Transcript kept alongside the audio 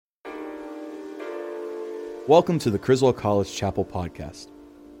Welcome to the Criswell College Chapel Podcast.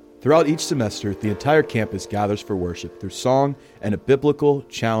 Throughout each semester, the entire campus gathers for worship through song and a biblical,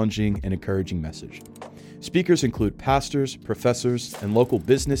 challenging, and encouraging message. Speakers include pastors, professors, and local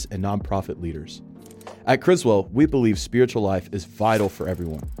business and nonprofit leaders. At Criswell, we believe spiritual life is vital for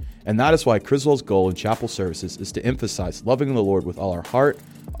everyone, and that is why Criswell's goal in chapel services is to emphasize loving the Lord with all our heart,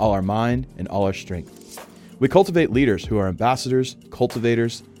 all our mind, and all our strength. We cultivate leaders who are ambassadors,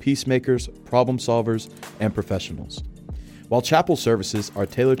 cultivators, peacemakers, problem solvers, and professionals. While chapel services are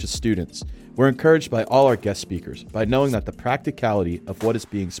tailored to students, we're encouraged by all our guest speakers by knowing that the practicality of what is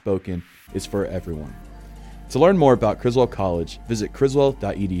being spoken is for everyone. To learn more about Criswell College, visit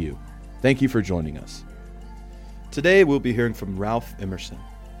criswell.edu. Thank you for joining us. Today we'll be hearing from Ralph Emerson.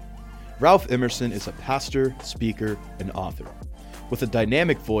 Ralph Emerson is a pastor, speaker, and author. With a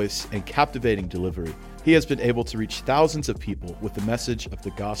dynamic voice and captivating delivery, he has been able to reach thousands of people with the message of the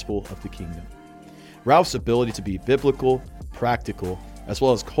gospel of the kingdom. Ralph's ability to be biblical, practical, as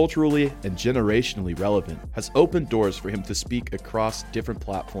well as culturally and generationally relevant has opened doors for him to speak across different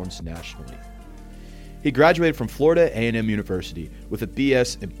platforms nationally. He graduated from Florida A&M University with a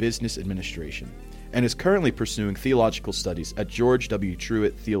BS in Business Administration and is currently pursuing theological studies at George W.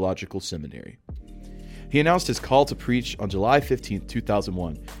 Truett Theological Seminary. He announced his call to preach on July 15,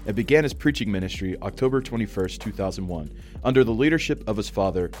 2001, and began his preaching ministry October 21, 2001, under the leadership of his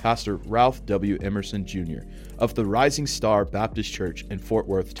father, Pastor Ralph W. Emerson Jr. of the Rising Star Baptist Church in Fort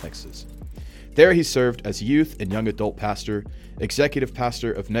Worth, Texas. There he served as youth and young adult pastor, executive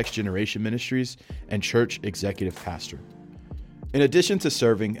pastor of Next Generation Ministries, and church executive pastor. In addition to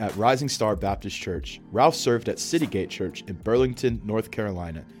serving at Rising Star Baptist Church, Ralph served at CityGate Church in Burlington, North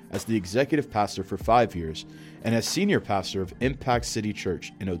Carolina, as the executive pastor for 5 years, and as senior pastor of Impact City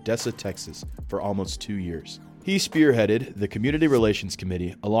Church in Odessa, Texas, for almost 2 years. He spearheaded the Community Relations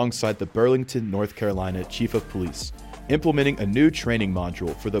Committee alongside the Burlington, North Carolina Chief of Police, implementing a new training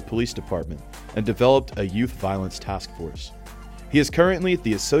module for the police department, and developed a youth violence task force. He is currently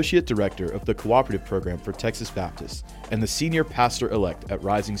the Associate Director of the Cooperative Program for Texas Baptists and the Senior Pastor-elect at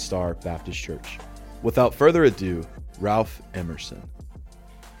Rising Star Baptist Church. Without further ado, Ralph Emerson.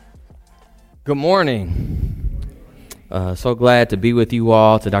 Good morning. So glad to be with you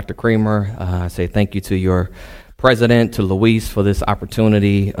all. To Dr. Creamer, I say thank you to your president, to Luis, for this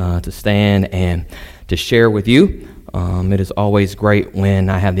opportunity to stand and to share with you. It is always great when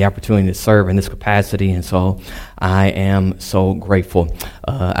I have the opportunity to serve in this capacity, and so I am so grateful.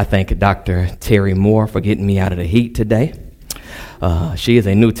 I thank Dr. Terry Moore for getting me out of the heat today. She is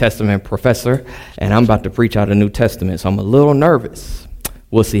a New Testament professor, and I'm about to preach out of the New Testament, so I'm a little nervous.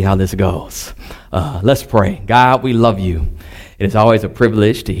 We'll see how this goes. Let's pray. God, we love you. It is always a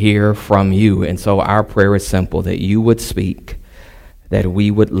privilege to hear from you, and so our prayer is simple, that you would speak, that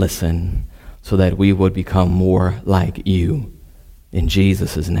we would listen, so that we would become more like you. In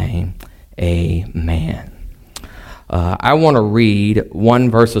Jesus' name, amen. I want to read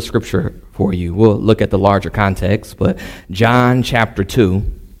one verse of scripture for you. We'll look at the larger context, but John chapter 2,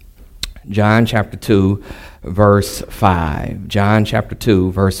 verse 5. John chapter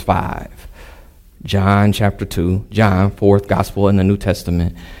 2, verse 5. John chapter 2, John, fourth gospel in the New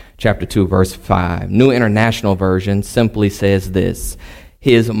Testament, chapter 2, verse 5. New International Version simply says this: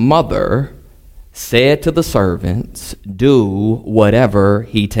 his mother said to the servants, do whatever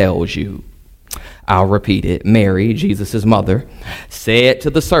he tells you. I'll repeat it. Mary, Jesus' mother, said to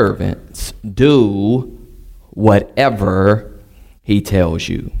the servants, do whatever he tells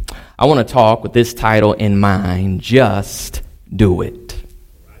you. I want to talk with this title in mind, Just Do It.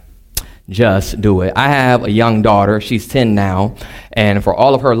 Just do it. I have a young daughter. She's 10 now. And for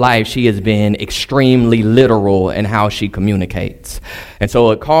all of her life, she has been extremely literal in how she communicates. And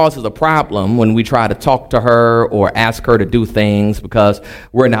so it causes a problem when we try to talk to her or ask her to do things because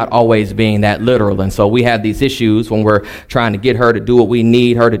we're not always being that literal. And so we have these issues when we're trying to get her to do what we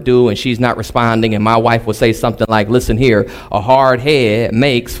need her to do and she's not responding. And my wife will say something like, listen here, a hard head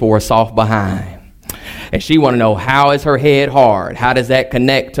makes for a soft behind. And she want to know, how is her head hard? How does that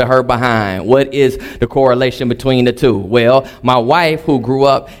connect to her behind? What is the correlation between the two? Well, my wife, who grew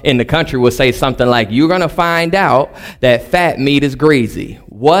up in the country, will say something like, you're going to find out that fat meat is greasy.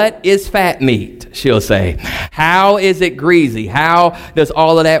 What is fat meat? She'll say. How is it greasy? How does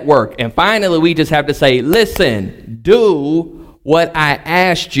all of that work? And finally, we just have to say, listen, do what I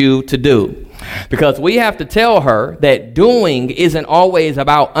asked you to do. Because we have to tell her that doing isn't always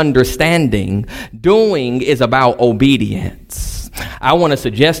about understanding. Doing is about obedience. I want to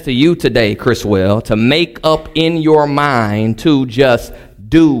suggest to you today, Criswell, to make up in your mind to just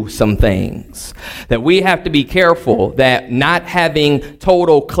do some things. That we have to be careful that not having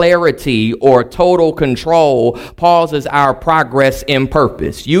total clarity or total control pauses our progress in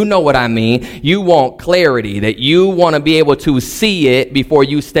purpose. You know what I mean. You want clarity, that you want to be able to see it before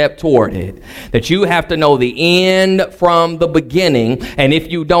you step toward it. That you have to know the end from the beginning, and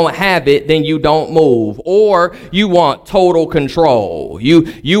if you don't have it, then you don't move. Or you want total control.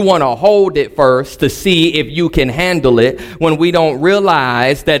 You want to hold it first to see if you can handle it, when we don't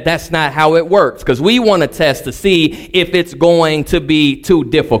realize that that's not how it works, because we want to test to see if it's going to be too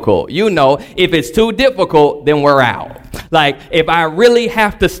difficult. You know, if it's too difficult, then we're out. Like, if I really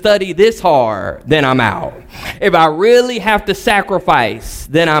have to study this hard, then I'm out. If I really have to sacrifice,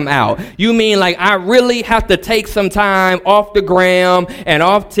 then I'm out. You mean like I really have to take some time off the gram and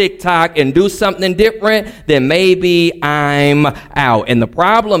off TikTok and do something different? Then maybe I'm out. And the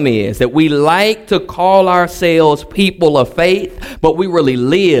problem is that we like to call ourselves people of faith, but we really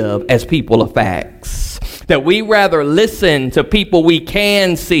live as people of facts. That we rather listen to people we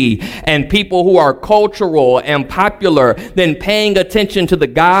can see and people who are cultural and popular than paying attention to the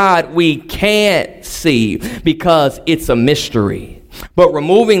God we can't see, because it's a mystery. But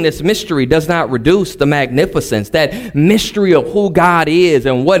removing this mystery does not reduce the magnificence. That mystery of who God is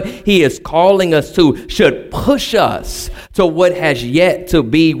and what He is calling us to should push us to what has yet to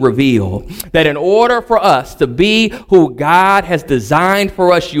be revealed. That in order for us to be who God has designed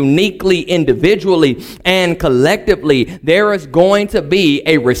for us uniquely, individually, and collectively, there is going to be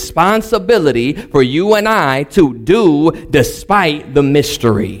a responsibility for you and I to do despite the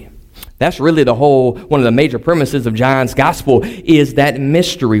mystery. That's really one of the major premises of John's gospel, is that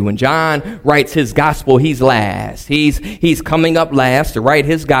mystery. When John writes his gospel, he's last. He's coming up last to write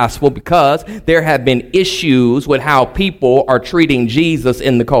his gospel because there have been issues with how people are treating Jesus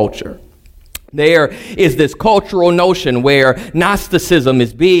in the culture. There is this cultural notion where Gnosticism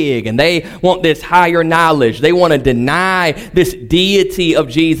is big, and they want this higher knowledge. They want to deny this deity of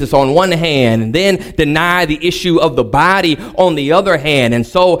Jesus on one hand, and then deny the issue of the body on the other hand. And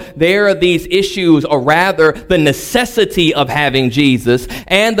so there are these issues, or rather the necessity of having Jesus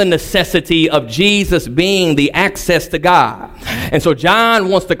and the necessity of Jesus being the access to God. And so John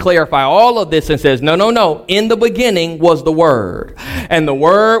wants to clarify all of this and says, no. In the beginning was the Word, and the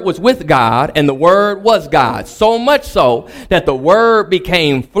Word was with God, and the Word was God. So much so that the Word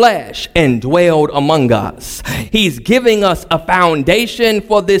became flesh and dwelled among us. He's giving us a foundation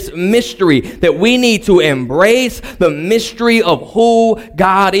for this mystery, that we need to embrace the mystery of who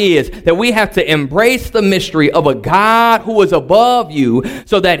God is. That we have to embrace the mystery of a God who is above you,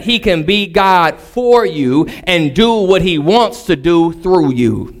 so that He can be God for you and do what He wants to do through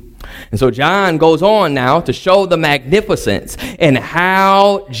you. And so John goes on now to show the magnificence and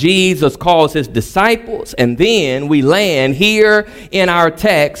how Jesus calls His disciples. And then we land here in our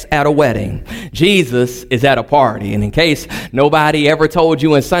text at a wedding. Jesus is at a party. And in case nobody ever told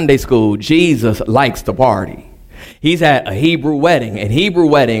you in Sunday school, Jesus likes to party. He's at a Hebrew wedding, and Hebrew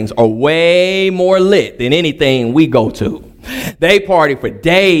weddings are way more lit than anything we go to. They party for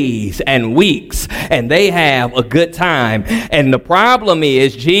days and weeks, and they have a good time. And the problem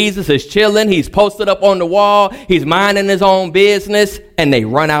is, Jesus is chilling. He's posted up on the wall. He's minding his own business, and they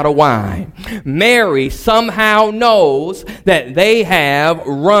run out of wine. Mary somehow knows that they have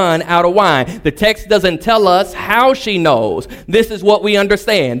run out of wine. The text doesn't tell us how she knows. This is what we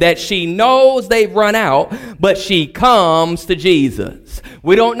understand, that she knows they've run out, but she comes to Jesus.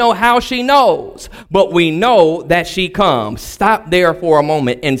 We don't know how she knows, but we know that she comes. Stop there for a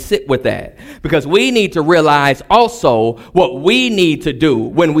moment and sit with that, because we need to realize also what we need to do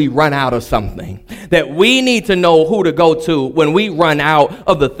when we run out of something. That we need to know who to go to when we run out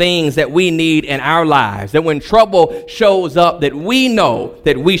of the things that we need in our lives. That when trouble shows up, that we know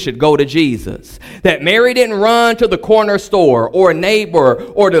that we should go to Jesus. That Mary didn't run to the corner store or a neighbor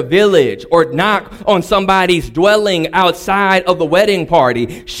or the village or knock on somebody's dwelling outside of the wedding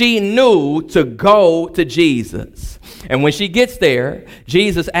party. She knew to go to Jesus. And when she gets there,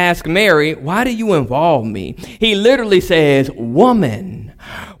 Jesus asks Mary, "Why do you involve me?" He literally says, "Woman,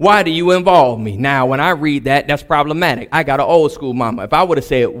 why do you involve me?" Now, when I read that, that's problematic. I got an old school mama. If I would have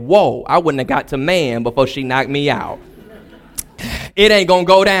said, "Whoa," I wouldn't have got to man before she knocked me out. It ain't going to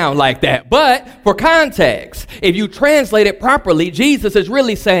go down like that. But for context, if you translate it properly, Jesus is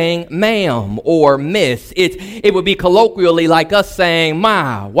really saying ma'am or miss. It would be colloquially like us saying,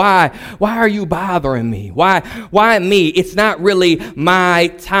 "Ma, why are you bothering me? Why me? It's not really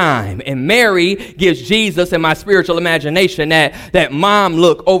my time." And Mary gives Jesus, in my spiritual imagination, that mom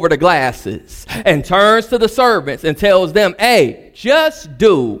look over the glasses and turns to the servants and tells them, "Hey, just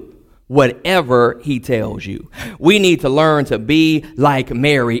do whatever he tells you. We need to learn to be like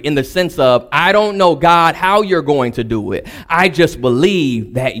Mary in the sense of, I don't know, God, how you're going to do it. I just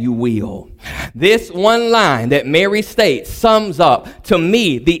believe that you will. This one line that Mary states sums up to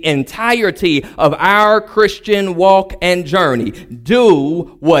me the entirety of our Christian walk and journey.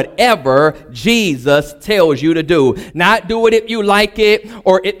 Do whatever Jesus tells you to do. Not do it if you like it,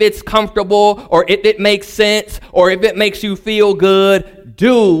 or if it's comfortable, or if it makes sense, or if it makes you feel good.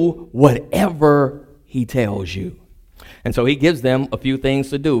 Do whatever he tells you. And so he gives them a few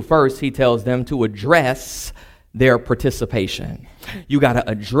things to do. First, he tells them to address their participation. You got to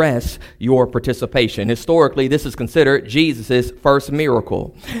address your participation. Historically, this is considered Jesus' first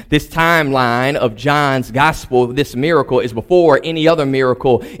miracle. This timeline of John's gospel, this miracle is before any other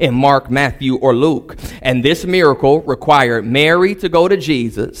miracle in Mark, Matthew, or Luke. And this miracle required Mary to go to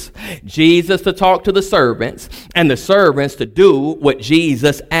Jesus, Jesus to talk to the servants, and the servants to do what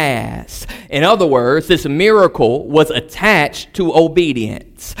Jesus asked. In other words, this miracle was attached to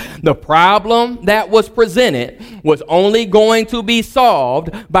obedience. The problem that was presented was only going to be solved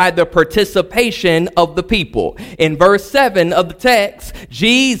by the participation of the people. In verse 7 of the text,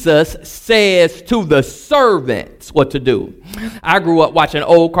 Jesus says to the servants what to do. I grew up watching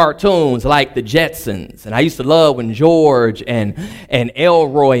old cartoons like the Jetsons, and I used to love when George and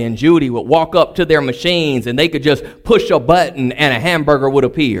Elroy and Judy would walk up to their machines and they could just push a button and a hamburger would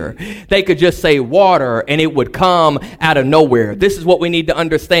appear. They could just say water and it would come out of nowhere. This is what we need to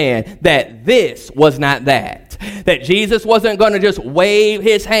understand, that this was not that. That Jesus wasn't going to just wave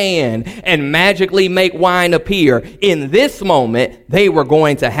his hand and magically make wine appear. In this moment, they were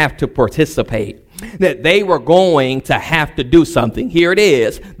going to have to participate. That they were going to have to do something. Here it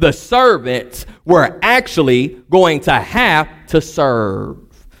is. The servants were actually going to have to serve.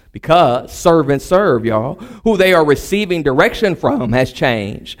 Because servants serve, y'all. Who they are receiving direction from has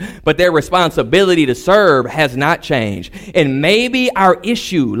changed. But their responsibility to serve has not changed. And maybe our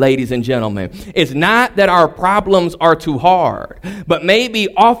issue, ladies and gentlemen, is not that our problems are too hard. But maybe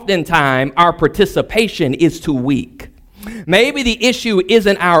oftentimes our participation is too weak. Maybe the issue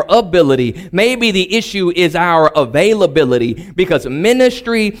isn't our ability. Maybe the issue is our availability, because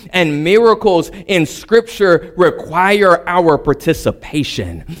ministry and miracles in Scripture require our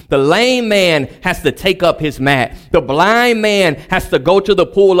participation. The lame man has to take up his mat. The blind man has to go to the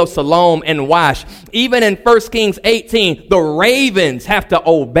pool of Siloam and wash. Even in 1 Kings 18, the ravens have to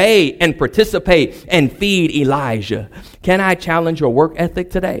obey and participate and feed Elijah. Can I challenge your work ethic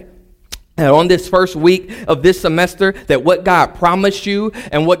today? And on this first week of this semester, that what God promised you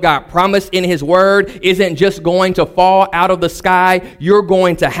and what God promised in his word isn't just going to fall out of the sky. You're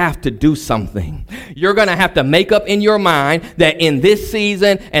going to have to do something. You're going to have to make up in your mind that in this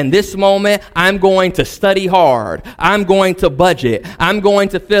season and this moment, I'm going to study hard. I'm going to budget. I'm going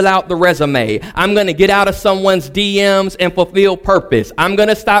to fill out the resume. I'm going to get out of someone's DMs and fulfill purpose. I'm going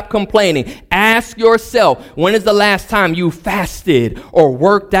to stop complaining. Ask yourself, when is the last time you fasted or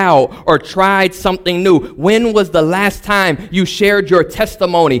worked out or tried something new? When was the last time you shared your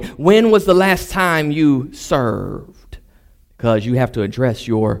testimony? When was the last time you served? Because you have to address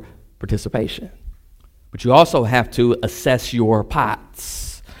your participation. But you also have to assess your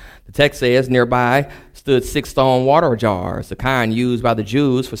pots. The text says, nearby stood 6 stone water jars, the kind used by the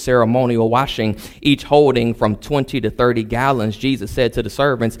Jews for ceremonial washing, each holding from 20 to 30 gallons. Jesus said to the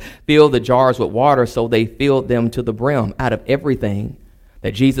servants, fill the jars with water. So they filled them to the brim. Out of everything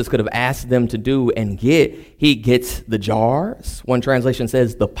that Jesus could have asked them to do and get, he gets the jars. One translation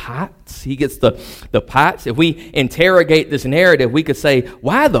says the pots. He gets the pots. If we interrogate this narrative, we could say,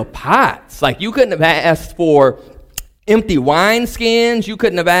 why the pots? Like, you couldn't have asked for empty wine skins. You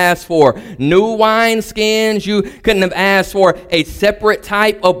couldn't have asked for new wine skins. You couldn't have asked for a separate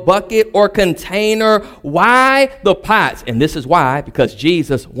type of bucket or container. Why the pots? And this is why, because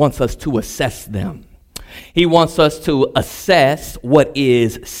Jesus wants us to assess them. He wants us to assess what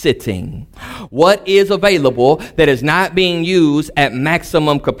is sitting, what is available that is not being used at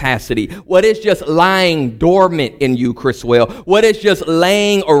maximum capacity, what is just lying dormant in you, Chriswell, what is just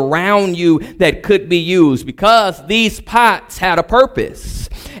laying around you that could be used, because these pots had a purpose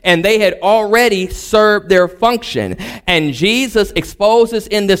and they had already served their function. And Jesus exposes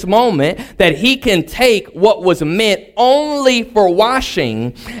in this moment that he can take what was meant only for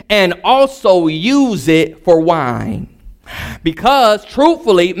washing and also use it for wine. Because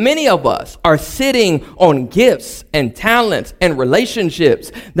truthfully, many of us are sitting on gifts and talents and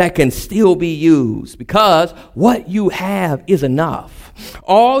relationships that can still be used, because what you have is enough.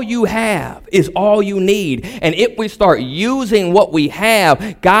 All you have is all you need. And if we start using what we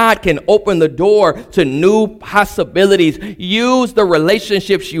have, God can open the door to new possibilities. Use the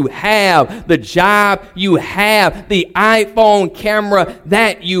relationships you have, the job you have, the iPhone camera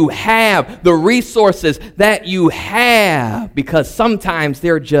that you have, the resources that you have, because sometimes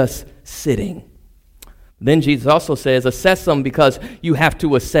they're just sitting. Then Jesus also says, assess them because you have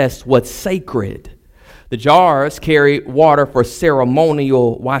to assess what's sacred. The jars carry water for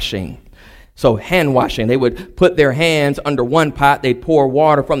ceremonial washing. So hand washing, they would put their hands under one pot, they'd pour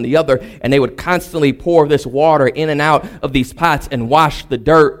water from the other, and they would constantly pour this water in and out of these pots and wash the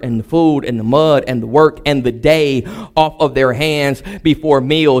dirt and the food and the mud and the work and the day off of their hands before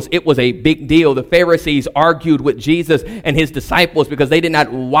meals. It was a big deal. The Pharisees argued with Jesus and his disciples because they did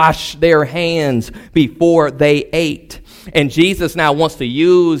not wash their hands before they ate. And Jesus now wants to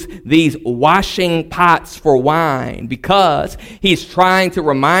use these washing pots for wine because he's trying to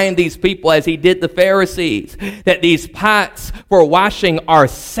remind these people, as he did the Pharisees, that these pots for washing are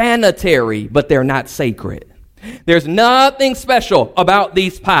sanitary, but they're not sacred. There's nothing special about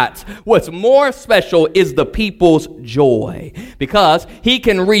these pots. What's more special is the people's joy, because he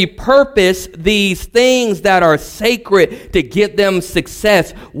can repurpose these things that are sacred to give them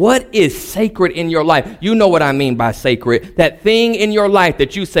success. What is sacred in your life? You know what I mean by sacred. That thing in your life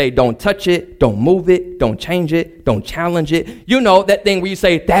that you say, don't touch it, don't move it, don't change it, don't challenge it. You know, that thing where you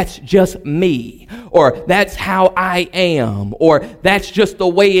say, that's just me, or that's how I am, or that's just the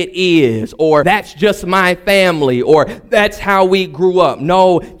way it is, or that's just my family, or that's how we grew up.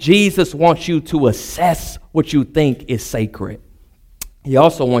 No, Jesus wants you to assess what you think is sacred. He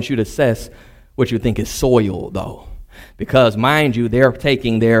also wants you to assess what you think is soil, though. Because, mind you, they're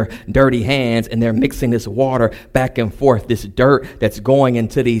taking their dirty hands and they're mixing this water back and forth, this dirt that's going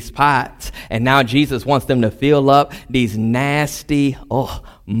into these pots. And now Jesus wants them to fill up these nasty,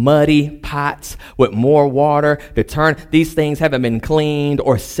 muddy pots with more water to turn. These things haven't been cleaned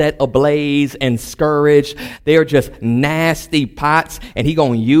or set ablaze and scourged. They're just nasty pots, and he's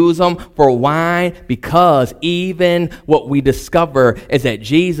going to use them for wine, because even what we discover is that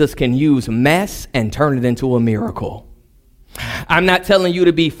Jesus can use mess and turn it into a miracle. I'm not telling you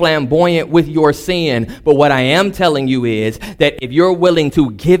to be flamboyant with your sin, but what I am telling you is that if you're willing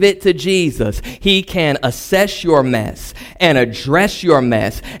to give it to Jesus, he can assess your mess and address your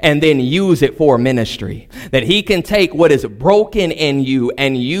mess and then use it for ministry. That he can take what is broken in you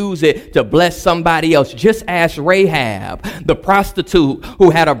and use it to bless somebody else. Just ask Rahab, the prostitute who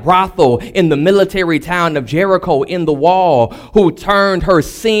had a brothel in the military town of Jericho in the wall, who turned her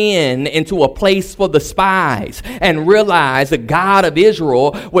sin into a place for the spies and realized the God of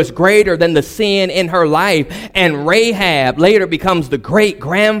Israel was greater than the sin in her life. And Rahab later becomes the great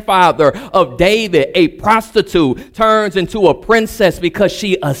grandfather of David. A prostitute turns into a princess because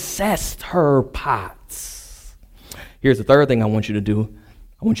she assessed her pots. Here's the third thing I want you to do.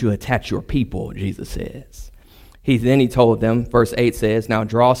 I want you to attach your people, Jesus says. He told them, verse 8 says, now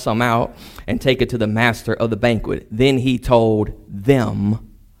draw some out and take it to the master of the banquet. Then he told them,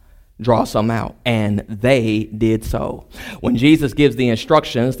 draw some out, and they did so. When Jesus gives the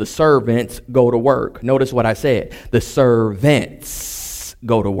instructions, the servants go to work. Notice what I said. The servants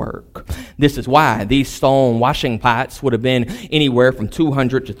go to work. This is why these stone washing pots would have been anywhere from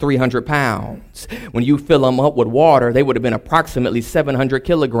 200 to 300 pounds. When you fill them up with water, they would have been approximately 700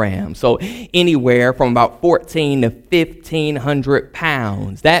 kilograms. So anywhere from about 1,400 to 1,500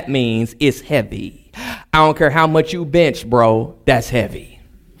 pounds. That means it's heavy. I don't care how much you bench, bro. That's heavy.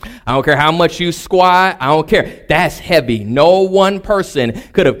 I don't care how much you squat. I don't care. That's heavy. No one person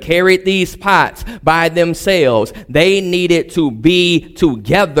could have carried these pots by themselves. They needed to be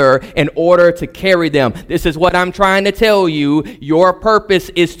together in order to carry them. This is what I'm trying to tell you. Your purpose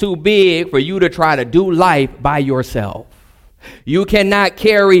is too big for you to try to do life by yourself. You cannot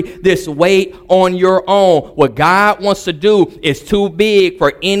carry this weight on your own. What God wants to do is too big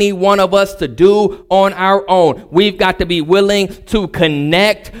for any one of us to do on our own. We've got to be willing to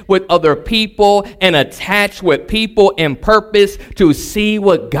connect with other people and attach with people in purpose to see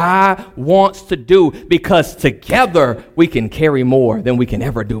what God wants to do, because together we can carry more than we can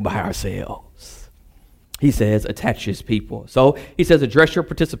ever do by ourselves. He says, attach his people. So he says, address your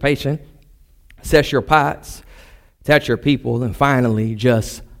participation, assess your pots, attach your people, and finally,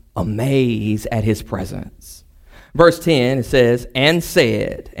 just amaze at his presence. Verse 10, it says, and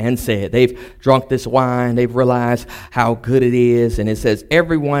said. They've drunk this wine. They've realized how good it is. And it says,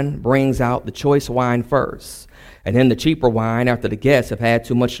 everyone brings out the choice wine first, and then the cheaper wine after the guests have had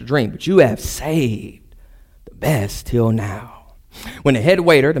too much to drink. But you have saved the best till now. When the head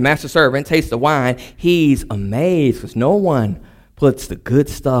waiter, the master servant, tastes the wine, he's amazed because no one puts the good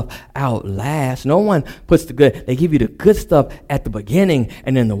stuff out last. No one puts they give you the good stuff at the beginning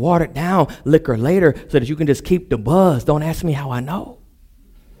and then the watered down liquor later so that you can just keep the buzz. Don't ask me how I know.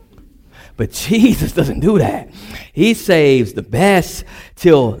 But Jesus doesn't do that. He saves the best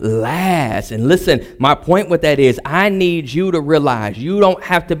till last. And listen, my point with that is I need you to realize you don't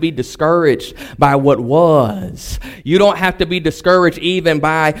have to be discouraged by what was. You don't have to be discouraged even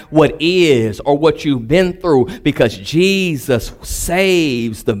by what is or what you've been through, because Jesus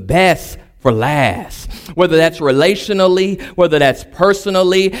saves the best for last, whether that's relationally, whether that's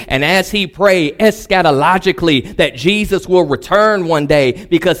personally, and as he prayed eschatologically that Jesus will return one day,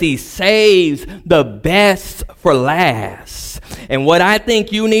 because he saves the best for last. And what I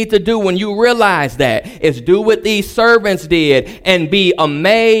think you need to do when you realize that is do what these servants did and be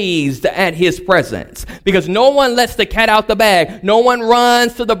amazed at his presence, because no one lets the cat out the bag. No one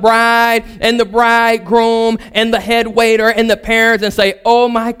runs to the bride and the bridegroom and the head waiter and the parents and say, oh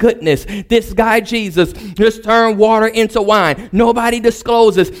my goodness, this guy Jesus just turned water into wine. Nobody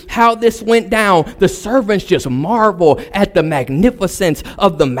discloses how this went down. The servants just marvel at the magnificence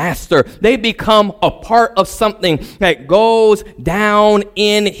of the master. They become a part of something that goes down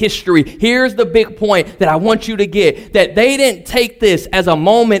in history. Here's the big point that I want you to get, that they didn't take this as a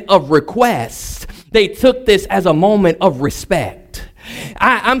moment of request. They took this as a moment of respect.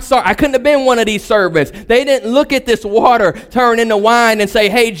 I'm sorry, I couldn't have been one of these servants. They didn't look at this water turn into wine and say,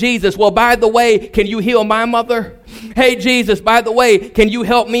 hey, Jesus, well, by the way, can you heal my mother? Hey, Jesus, by the way, can you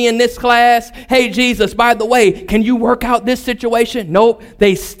help me in this class? Hey, Jesus, by the way, can you work out this situation? Nope.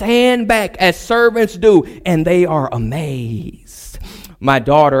 They stand back as servants do, and they are amazed. My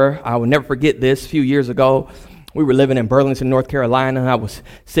daughter, I will never forget this, a few years ago, we were living in Burlington, North Carolina. I was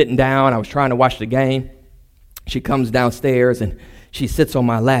sitting down. I was trying to watch the game. She comes downstairs, and she sits on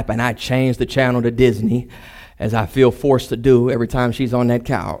my lap, and I change the channel to Disney, as I feel forced to do every time she's on that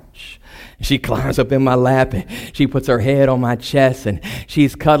couch. She climbs up in my lap, and she puts her head on my chest, and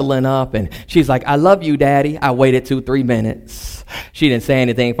she's cuddling up, and she's like, I love you, Daddy. I waited 2-3 minutes. She didn't say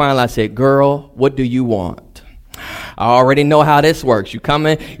anything. Finally, I said, girl, what do you want? I already know how this works. You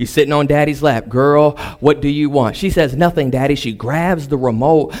coming, you sitting on Daddy's lap. Girl, what do you want? She says, nothing, Daddy. She grabs the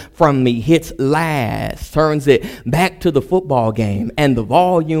remote from me, hits last, turns it back to the football game and the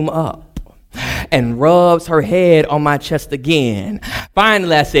volume up, and rubs her head on my chest again.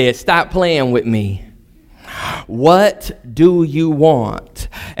 Finally, I said, stop playing with me. What do you want?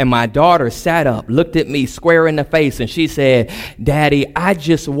 And my daughter sat up, looked at me square in the face, and she said, Daddy, I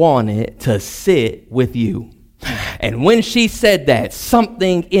just wanted to sit with you. And when she said that,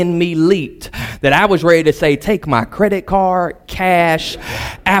 something in me leaped that I was ready to say, take my credit card, cash,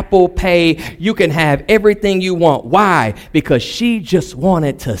 Apple Pay. You can have everything you want. Why? Because she just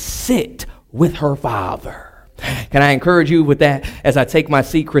wanted to sit with her father. Can I encourage you with that as I take my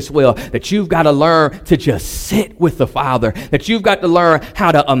seat, Chris Will, that you've got to learn to just sit with the Father, that you've got to learn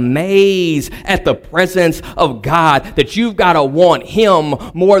how to amaze at the presence of God, that you've got to want him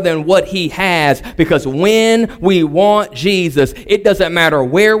more than what he has, because when we want Jesus, it doesn't matter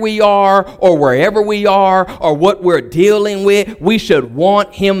where we are or wherever we are or what we're dealing with, we should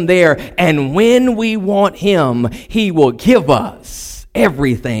want him there. And when we want him, he will give us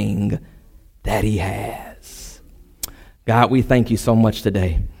everything that he has. God, we thank you so much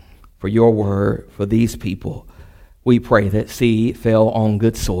today for your word, for these people. We pray that seed fell on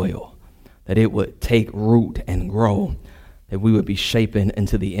good soil, that it would take root and grow, that we would be shapen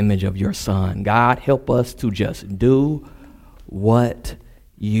into the image of your Son. God, help us to just do what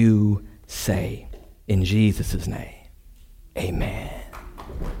you say. In Jesus' name, amen.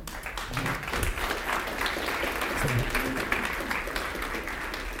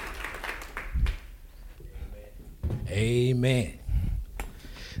 Amen.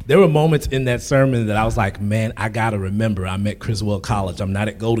 There were moments in that sermon that I was like, man, I got to remember I'm at Criswell College. I'm not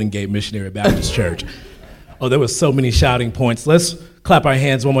at Golden Gate Missionary Baptist Church. Oh, there were so many shouting points. Let's clap our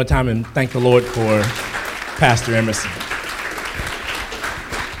hands one more time and thank the Lord for Pastor Emerson.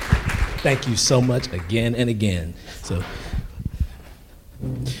 Thank you so much again and again.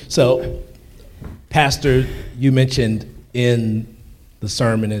 So, Pastor, you mentioned in the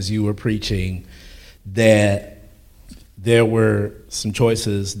sermon as you were preaching that there were some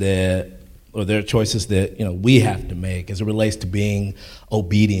choices there are choices that, we have to make as it relates to being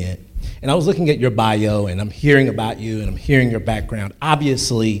obedient. And I was looking at your bio, and I'm hearing about you, and I'm hearing your background.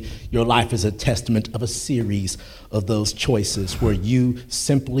 Obviously, your life is a testament of a series of those choices where you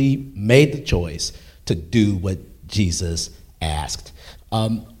simply made the choice to do what Jesus asked.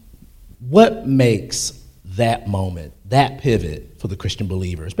 What makes that moment, that pivot for the Christian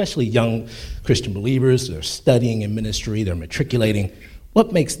believer, especially young Christian believers? They're studying in ministry, they're matriculating.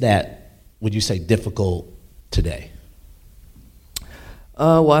 What makes that, would you say, difficult today?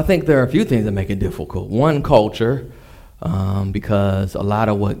 Well, I think there are a few things that make it difficult. One, culture, because a lot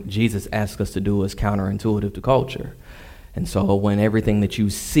of what Jesus asks us to do is counterintuitive to culture. And so when everything that you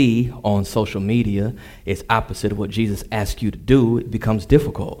see on social media is opposite of what Jesus asks you to do, it becomes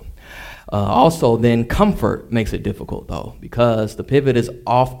difficult. Also, then comfort makes it difficult, though, because the pivot is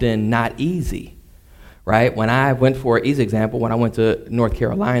often not easy, right? When I went, for an easy example, when I went to North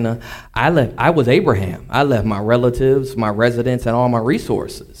Carolina, I was Abraham. I left my relatives, my residence, and all my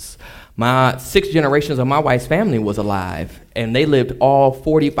resources. My 6 generations of my wife's family was alive, and they lived all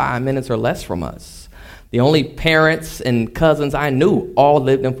 45 minutes or less from us. The only parents and cousins I knew all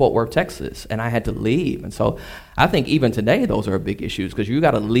lived in Fort Worth, Texas, and I had to leave. And so I think even today those are big issues, because you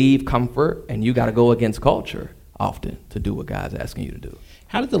got to leave comfort and you got to go against culture often to do what God's asking you to do.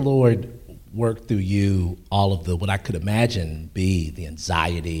 How did the Lord work through you all of the, what I could imagine be the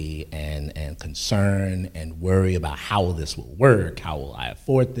anxiety and concern and worry about how this will work, how will I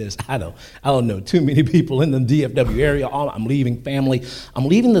afford this? I don't know too many people in the DFW area. I'm leaving family. I'm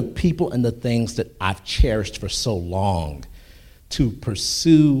leaving the people and the things that I've cherished for so long to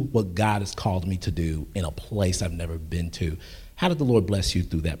pursue what God has called me to do in a place I've never been to. How did the Lord bless you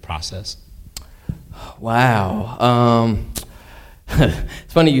through that process? Wow.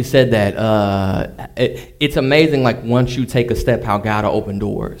 It's funny you said that. It's amazing, like, once you take a step, how God will open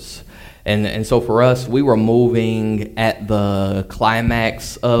doors. And so for us, we were moving at the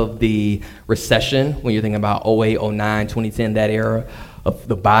climax of the recession, when you're thinking about 08, 09, 2010, that era of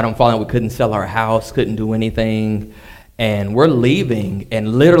the bottom falling. We couldn't sell our house, couldn't do anything. And we're leaving,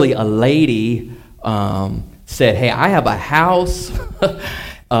 and literally a lady said, "Hey, I have a house.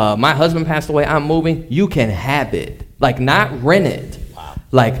 My husband passed away. I'm moving. You can have it. Like, not rent it. Wow.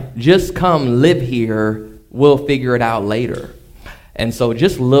 Like, just come live here. We'll figure it out later." And so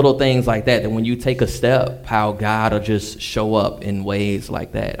just little things like that when you take a step, how God will just show up in ways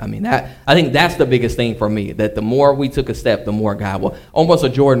like that. I mean, I think that's the biggest thing for me, that the more we took a step, the more God will. Almost a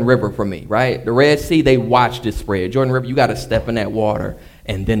Jordan River for me, right? The Red Sea, they watched it spread. Jordan River, you got to step in that water,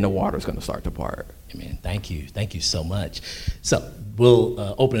 and then the water's going to start to part. Amen. Thank you. Thank you so much. So we'll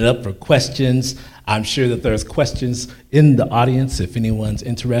open it up for questions. I'm sure that there's questions in the audience. If anyone's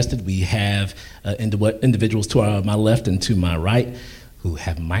interested, we have individuals to my left and to my right who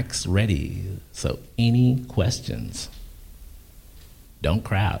have mics ready. So any questions? Don't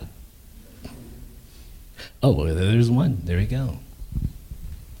crowd. Oh, well, there's one. There we go.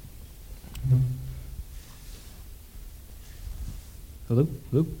 Hello.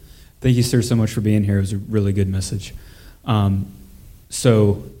 Thank you, sir, so much for being here. It was a really good message.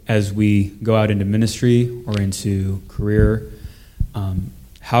 So as we go out into ministry or into career,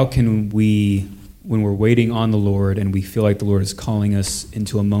 how can we, when we're waiting on the Lord and we feel like the Lord is calling us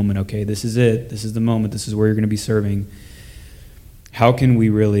into a moment, okay, this is it, this is the moment, this is where you're going to be serving, how can we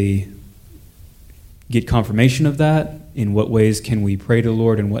really get confirmation of that? In what ways can we pray to the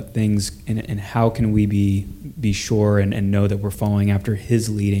Lord, and what things, and how can we be sure and know that we're following after His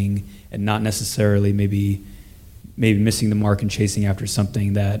leading and not necessarily maybe missing the mark and chasing after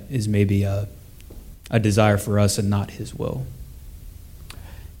something that is maybe a desire for us and not His will?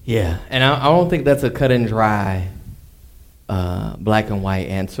 Yeah, and I don't think that's a cut and dry black and white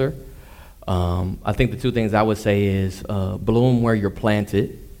answer. I think the two things I would say is bloom where you're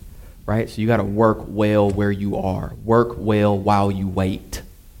planted, right? So you got to work well where you are. Work well while you wait,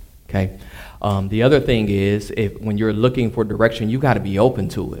 okay? The other thing is, when you're looking for direction, you got to be open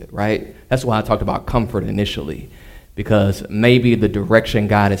to it, right? That's why I talked about comfort initially, because maybe the direction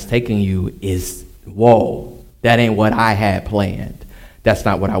God is taking you is, whoa, that ain't what I had planned. That's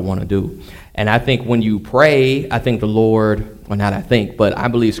not what I want to do. And I think when you pray, I think the Lord, well, not I think, but I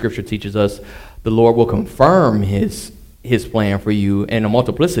believe Scripture teaches us the Lord will confirm His plan for you in a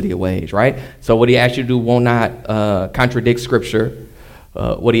multiplicity of ways, right? So what He asks you to do will not contradict Scripture.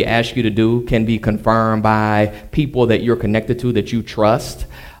 What He asks you to do can be confirmed by people that you're connected to, that you trust.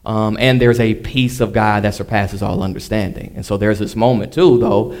 And there's a peace of God that surpasses all understanding. And so there's this moment too,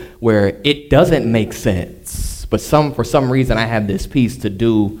 though, where it doesn't make sense. But for some reason, I have this peace to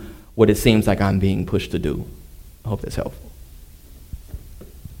do what it seems like I'm being pushed to do. I hope that's helpful.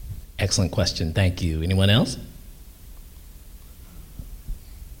 Excellent question. Thank you. Anyone else?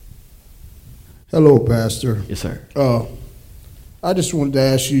 Hello, Pastor. Yes, sir. I just wanted to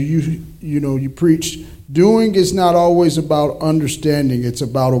ask you, you preached, doing is not always about understanding, it's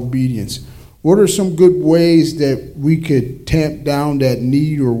about obedience. What are some good ways that we could tamp down that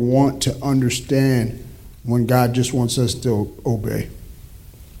need or want to understand when God just wants us to obey?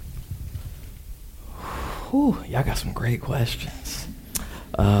 Whew, y'all got some great questions.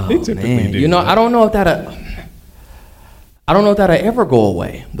 They typically Man, do. you know, I don't know if that'll ever go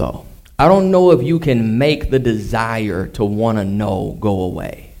away, though. I don't know if you can make the desire to want to know go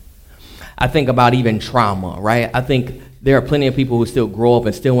away. I think about even trauma, right? I think there are plenty of people who still grow up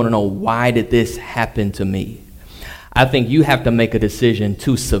and still want to know, why did this happen to me? I think you have to make a decision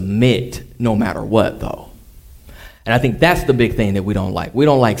to submit no matter what, though. And I think that's the big thing that we don't like. We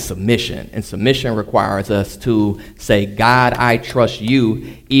don't like submission. And submission requires us to say, God, I trust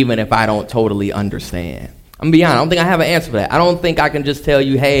you, even if I don't totally understand. I'm going to be honest, I don't think I have an answer for that. I don't think I can just tell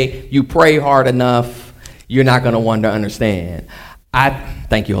you, hey, you pray hard enough, you're not going to want to understand.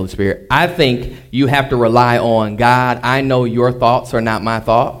 Thank you, Holy Spirit. I think you have to rely on, God, I know your thoughts are not my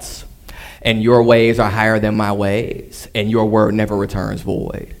thoughts, and your ways are higher than my ways, and your word never returns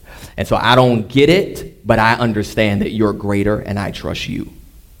void. And so I don't get it, but I understand that you're greater, and I trust you.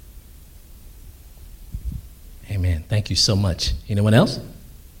 Amen. Thank you so much. Anyone else?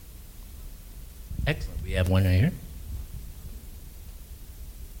 Excellent. We have one right here.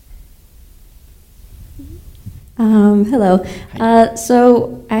 Hello.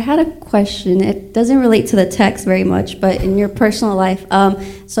 So I had a question. It doesn't relate to the text very much, but in your personal life.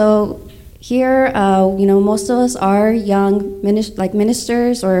 So here, most of us are young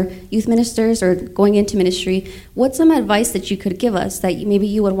ministers or youth ministers or going into ministry. What's some advice that you could give us that maybe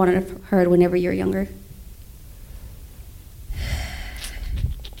you would want to have heard whenever you're younger?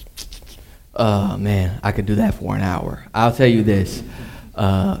 Man, I could do that for an hour. I'll tell you this.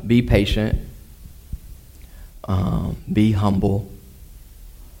 Be patient. Be humble.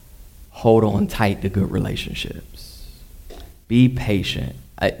 Hold on tight to good relationships. Be patient.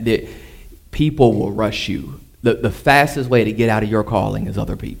 People will rush you. The fastest way to get out of your calling is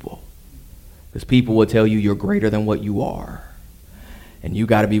other people. Because people will tell you you're greater than what you are. And you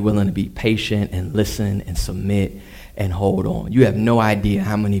got to be willing to be patient and listen and submit and hold on. You have no idea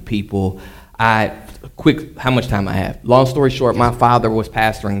how many people how much time I have. Long story short, my father was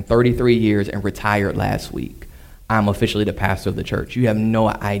pastoring 33 years and retired last week. I'm officially the pastor of the church. You have no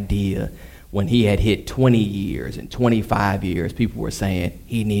idea when he had hit 20 years and 25 years, people were saying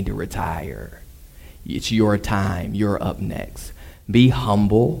he need to retire. It's your time. You're up next. Be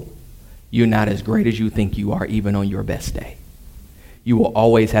humble. You're not as great as you think you are, even on your best day. You will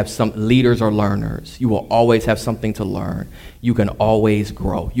always have leaders or learners. You will always have something to learn. You can always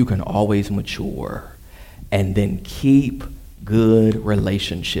grow. You can always mature. And then keep good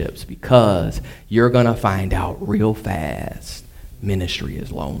relationships, because you're going to find out real fast ministry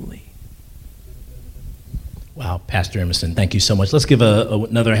is lonely. Wow, Pastor Emerson, thank you so much. Let's give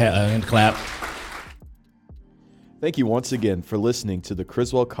another hand clap. Thank you once again for listening to the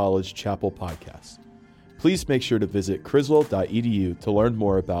Criswell College Chapel Podcast. Please make sure to visit criswell.edu to learn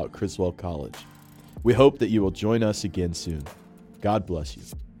more about Criswell College. We hope that you will join us again soon. God bless you.